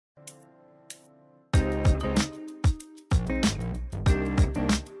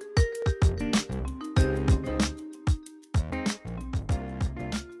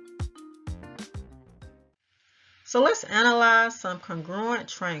So let's analyze some congruent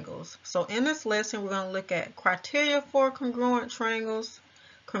triangles. So in this lesson, we're going to look at criteria for congruent triangles,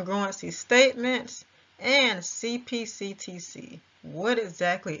 congruency statements, and CPCTC. What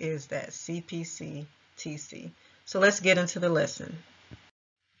exactly is that CPCTC? So let's get into the lesson.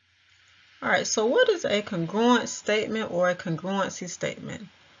 All right, so what is a congruent statement or a congruency statement?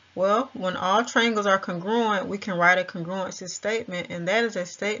 Well, when all triangles are congruent, we can write a congruency statement, and that is a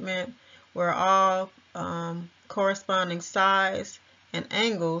statement where all corresponding sides and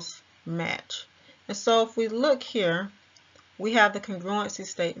angles match. And so if we look here, we have the congruency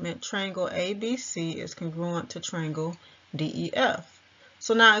statement, triangle ABC is congruent to triangle DEF.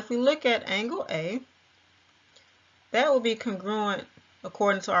 So now if we look at angle A, that will be congruent,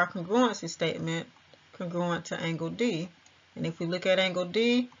 according to our congruency statement, congruent to angle D. And if we look at angle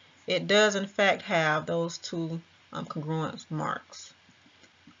D, it does in fact have those two congruence marks.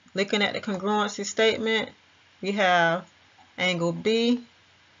 Looking at the congruency statement, we have angle B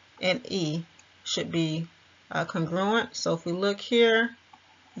and E should be congruent. So if we look here,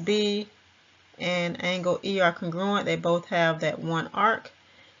 B and angle E are congruent. They both have that one arc.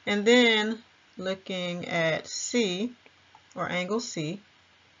 And then looking at C, or angle C,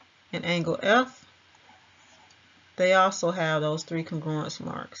 and angle F, they also have those three congruence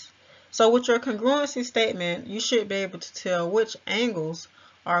marks. So with your congruency statement, you should be able to tell which angles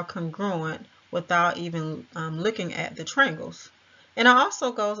are congruent without even looking at the triangles. And it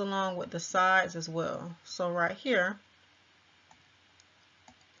also goes along with the sides as well. So right here,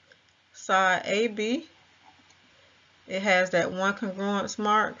 side AB, it has that one congruence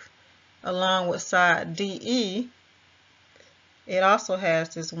mark, along with side DE, it also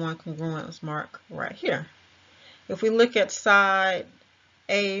has this one congruence mark right here. If we look at side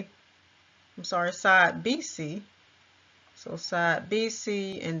side BC, so side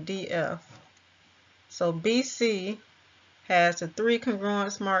BC and DF. So BC has the three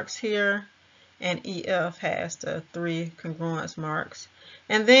congruence marks here, and EF has the three congruence marks.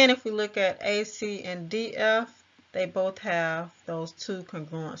 And then if we look at AC and DF, they both have those two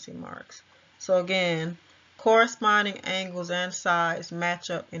congruency marks. So again, corresponding angles and sides match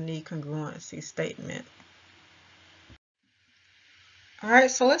up in the congruency statement.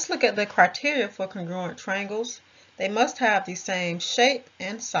 Alright, so let's look at the criteria for congruent triangles. They must have the same shape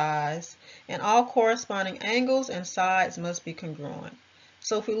and size, and all corresponding angles and sides must be congruent.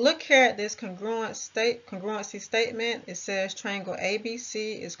 So if we look here at this congruency statement, it says triangle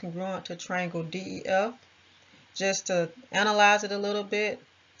ABC is congruent to triangle DEF. Just to analyze it a little bit,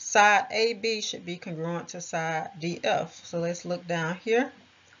 side AB should be congruent to side DF. So let's look down here.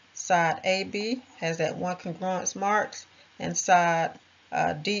 Side AB has that one congruence marks, and side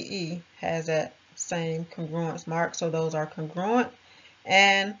DE has that same congruence mark, so those are congruent.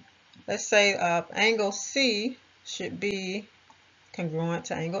 And let's say angle C should be congruent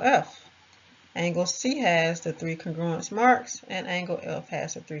to angle F. Angle C has the three congruence marks, and angle F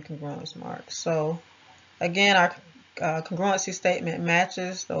has the three congruence marks. So again, our congruency statement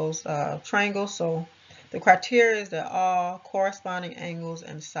matches those triangles. So the criteria is that all corresponding angles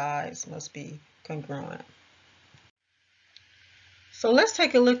and sides must be congruent. So let's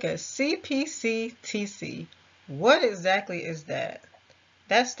take a look at CPCTC. What exactly is that?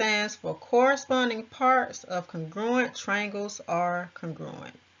 That stands for corresponding parts of congruent triangles are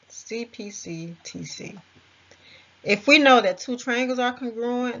congruent. CPCTC. If we know that two triangles are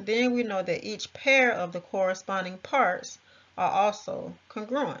congruent, then we know that each pair of the corresponding parts are also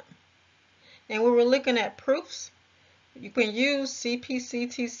congruent. And when we're looking at proofs, you can use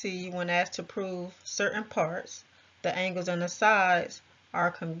CPCTC when asked to prove certain parts, the angles and the sides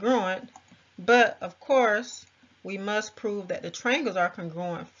are congruent, but of course we must prove that the triangles are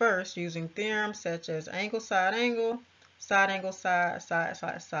congruent first using theorems such as angle, side, side,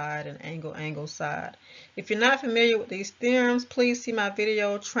 side, side, and angle, side. If you're not familiar with these theorems, please see my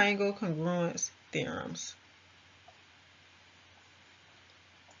video, Triangle Congruence Theorems.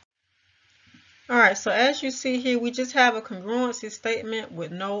 Alright, so as you see here, we just have a congruency statement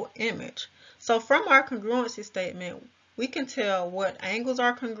with no image. So from our congruency statement, we can tell what angles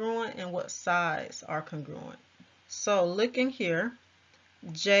are congruent and what sides are congruent. So looking here,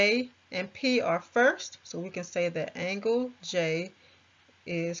 J and P are first, so we can say that angle J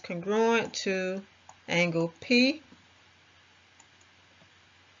is congruent to angle P.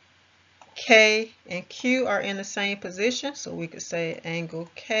 K and Q are in the same position, so we could say angle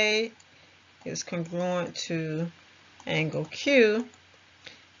K is congruent to angle Q.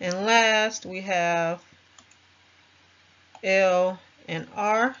 And last we have L and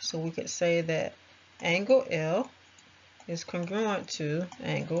R, so we could say that angle L is congruent to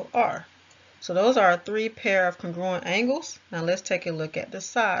angle R. So those are our 3 pair of congruent angles. Now let's take a look at the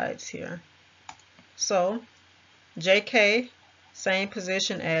sides here. So JK, same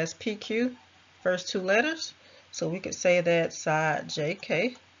position as PQ, first 2 letters. So we could say that side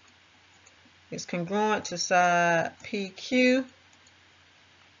JK is congruent to side PQ.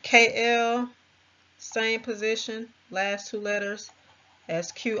 KL, same position, last 2 letters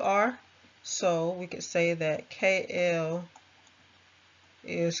as QR. So we could say that KL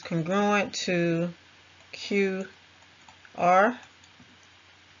is congruent to QR.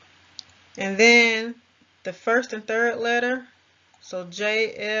 And then the first and third letter, so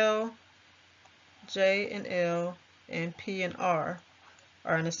JL, J and L, and P and R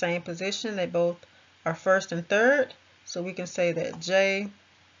are in the same position. They both are first and third. So we can say that JL,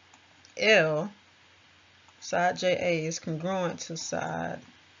 side JA, is congruent to side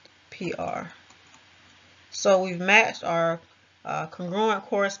PR. So we've matched our congruent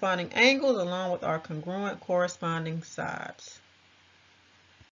corresponding angles along with our congruent corresponding sides.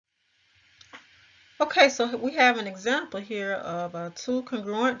 Okay, so we have an example here of 2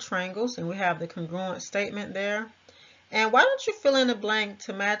 congruent triangles, and we have the congruent statement there. And why don't you fill in the blank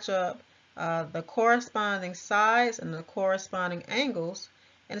to match up the corresponding sides and the corresponding angles,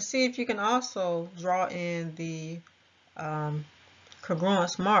 and see if you can also draw in the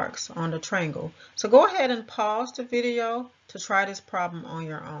congruence marks on the triangle. So go ahead and pause the video to try this problem on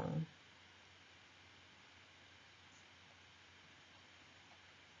your own.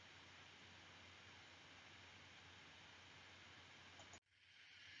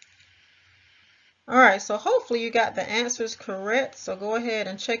 Alright, so hopefully you got the answers correct. So go ahead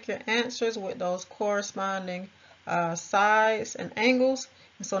and check your answers with those corresponding sides and angles.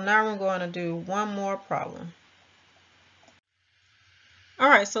 And so now we're going to do one more problem.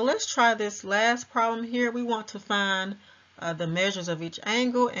 Alright, so let's try this last problem here. We want to find the measures of each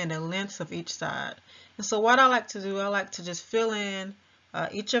angle and the lengths of each side. And so what I like to do, I like to just fill in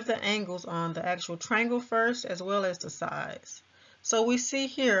each of the angles on the actual triangle first, as well as the sides. So we see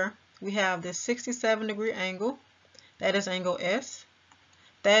here we have this 67-degree angle. That is angle S.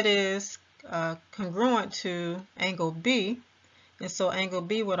 That is congruent to angle B. And so angle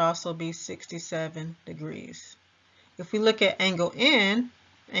B would also be 67 degrees. If we look at angle N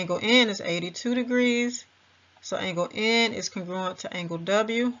is 82 degrees. So angle N is congruent to angle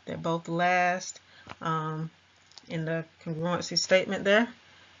W. They're both last in the congruency statement there.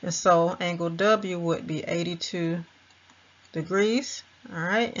 And so angle W would be 82 degrees. All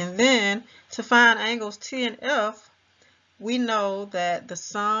right. And then to find angles T and F, we know that the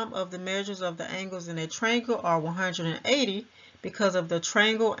sum of the measures of the angles in a triangle are 180 because of the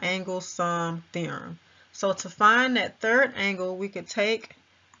triangle angle sum theorem. So to find that third angle, we could take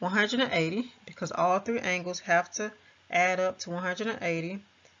 180 because all 3 angles have to add up to 180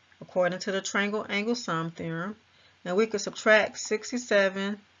 according to the triangle angle sum theorem. And we could subtract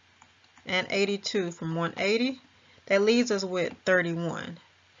 67 and 82 from 180. That leaves us with 31.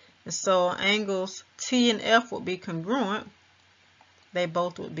 And so angles T and F would be congruent. They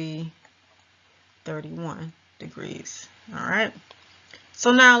both would be 31 degrees. All right.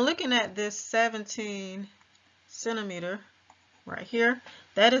 So now looking at this 17 centimeter right here,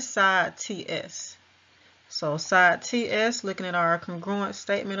 that is side TS. So side TS, looking at our congruent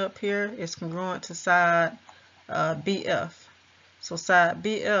statement up here, is congruent to side BF. So side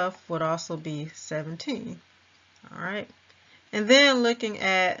BF would also be 17. All right. And then looking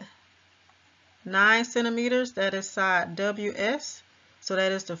at 9 centimeters, that is side WS. So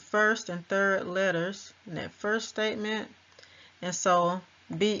that is the first and third letters in that first statement. And so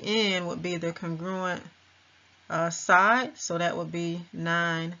BN would be the congruent side. So that would be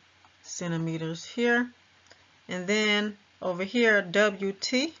 9 centimeters here. And then over here,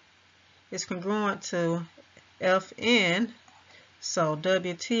 WT is congruent to FN. So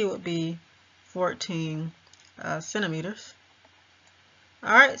WT would be 14 centimeters.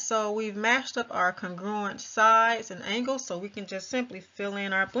 All right, so we've matched up our congruent sides and angles, so we can just simply fill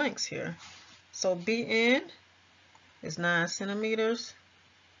in our blanks here. So BN is 9 centimeters.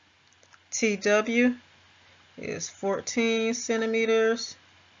 TW is 14 centimeters.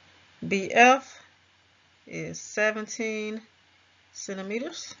 BF is 17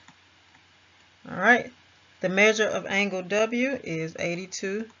 centimeters. All right, the measure of angle W is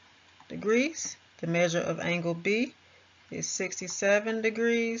 82 degrees. The measure of angle B is 67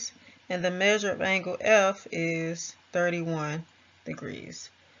 degrees, and the measure of angle F is 31 degrees.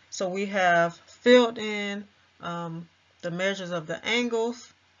 So we have filled in the measures of the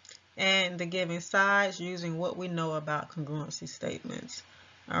angles and the given sides using what we know about congruency statements.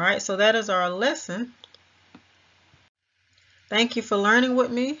 All right, so that is our lesson. Thank you for learning with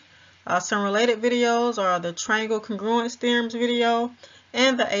me. Some related videos are the triangle congruence theorems video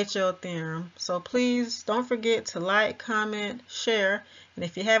and the HL theorem. So please don't forget to like, comment, share, and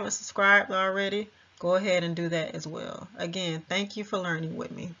if you haven't subscribed already, go ahead and do that as well. Again, thank you for learning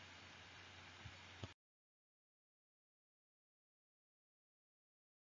with me.